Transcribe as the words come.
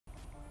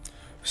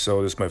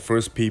So this is my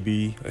first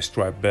PB, a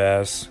striped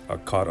bass. I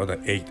caught on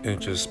an 8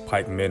 inches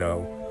Pike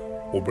Minnow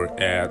over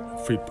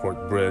at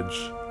Freeport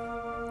Bridge.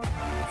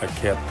 I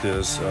kept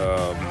this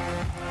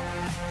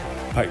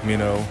Pike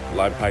Minnow,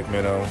 live Pike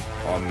Minnow,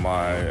 on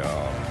my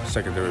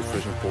secondary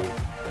fishing pole.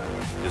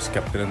 Just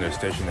kept it in there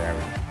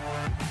stationary.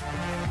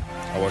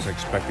 I wasn't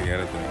expecting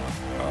anything,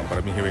 but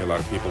I've been hearing a lot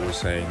of people were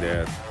saying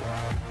that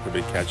they've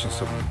been catching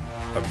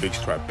a big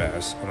striped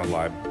bass on a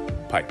live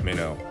Pike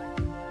Minnow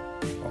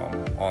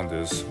on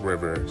this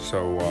river.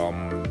 So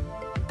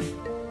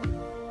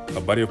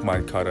a buddy of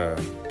mine caught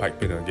a Pike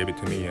Minnow, gave it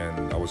to me,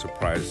 and I was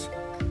surprised.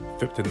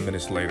 15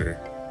 minutes later,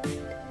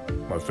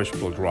 my fish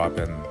pole dropped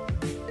and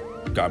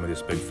got me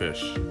this big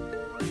fish.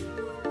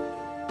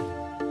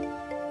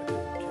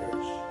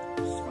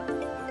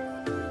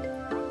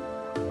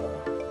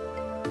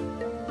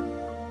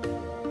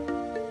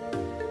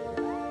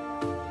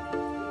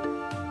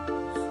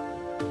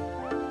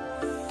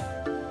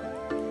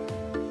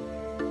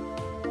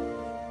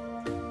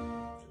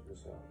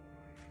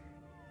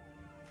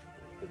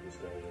 This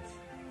guy is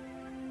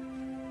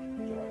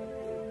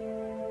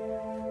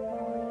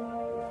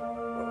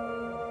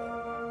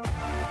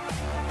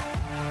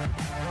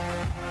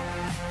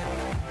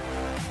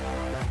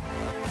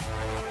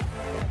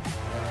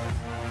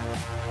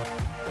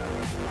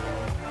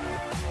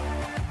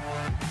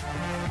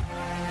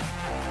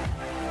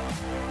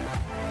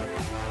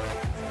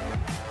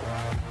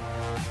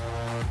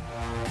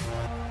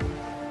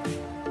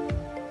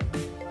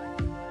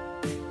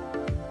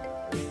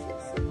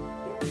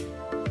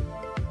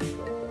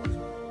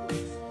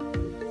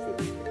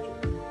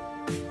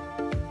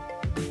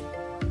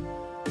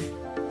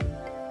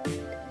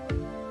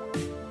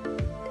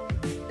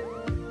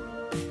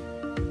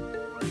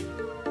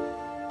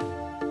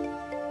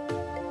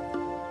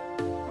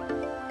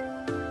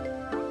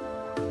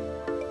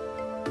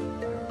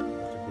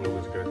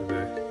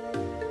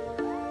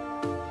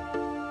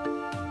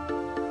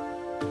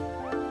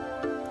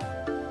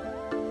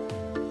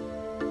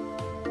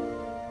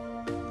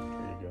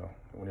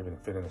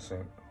fit in the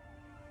sink.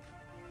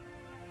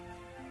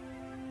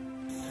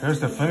 Here's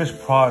the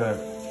finished product.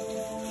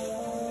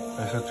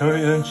 It's a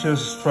 30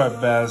 inches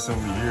striped bass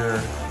over here.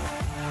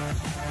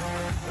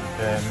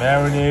 Okay,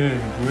 marinated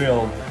and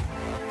grilled.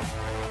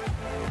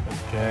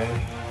 Okay,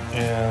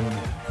 and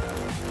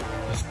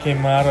this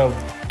came out of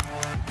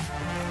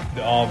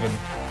the oven.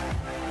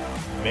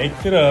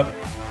 Baked it up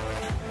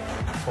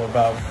for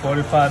about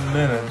 45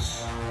 minutes.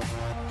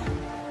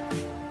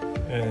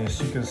 And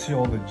as you can see,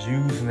 all the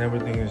juice and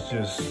everything is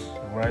just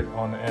right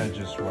on the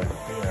edges right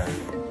there.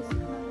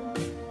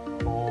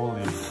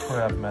 Holy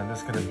crap, man. This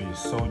is gonna be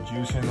so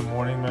juicy in the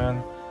morning,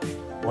 man.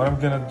 What I'm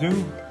gonna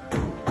do,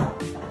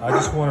 I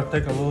just wanna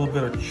take a little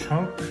bit of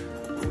chunk.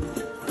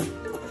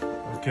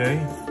 Okay.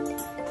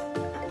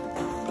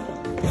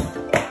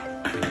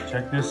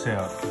 Check this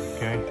out,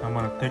 okay? I'm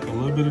gonna take a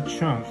little bit of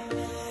chunk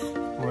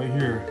right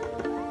here.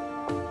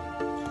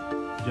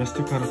 Just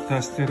to kind of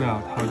test it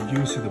out, how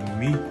juicy the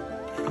meat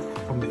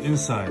from the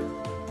inside.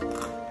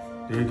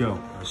 There you go.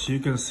 As you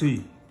can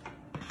see.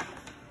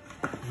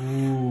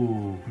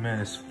 Ooh, man,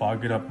 it's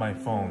fogging up my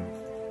phone.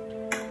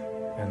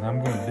 And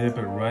I'm gonna dip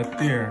it right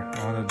there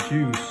on the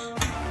juice,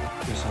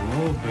 just a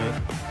little bit.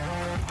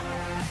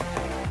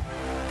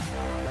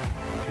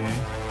 Okay.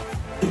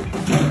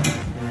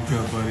 There you go,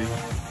 buddy.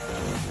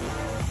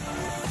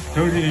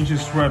 30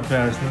 inches striped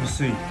bass. Let me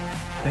see.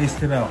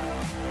 Taste it out.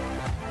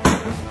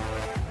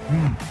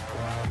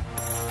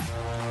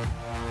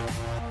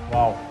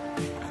 Wow.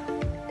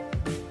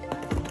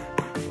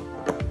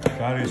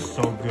 That is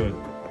so good.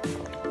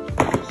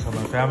 So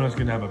my family's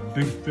gonna have a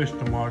big fish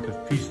tomorrow to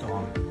feast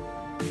on.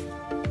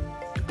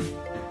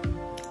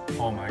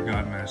 Oh my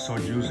God, man, it's so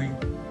juicy.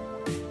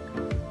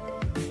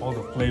 All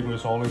the flavor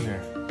is all in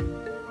there.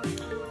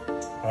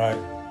 All right,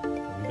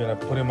 we're gonna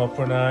put him up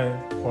for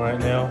right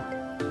now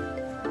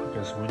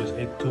because we just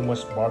ate too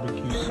much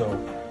barbecue, so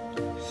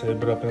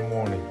save it up in the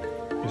morning.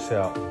 Peace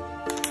out.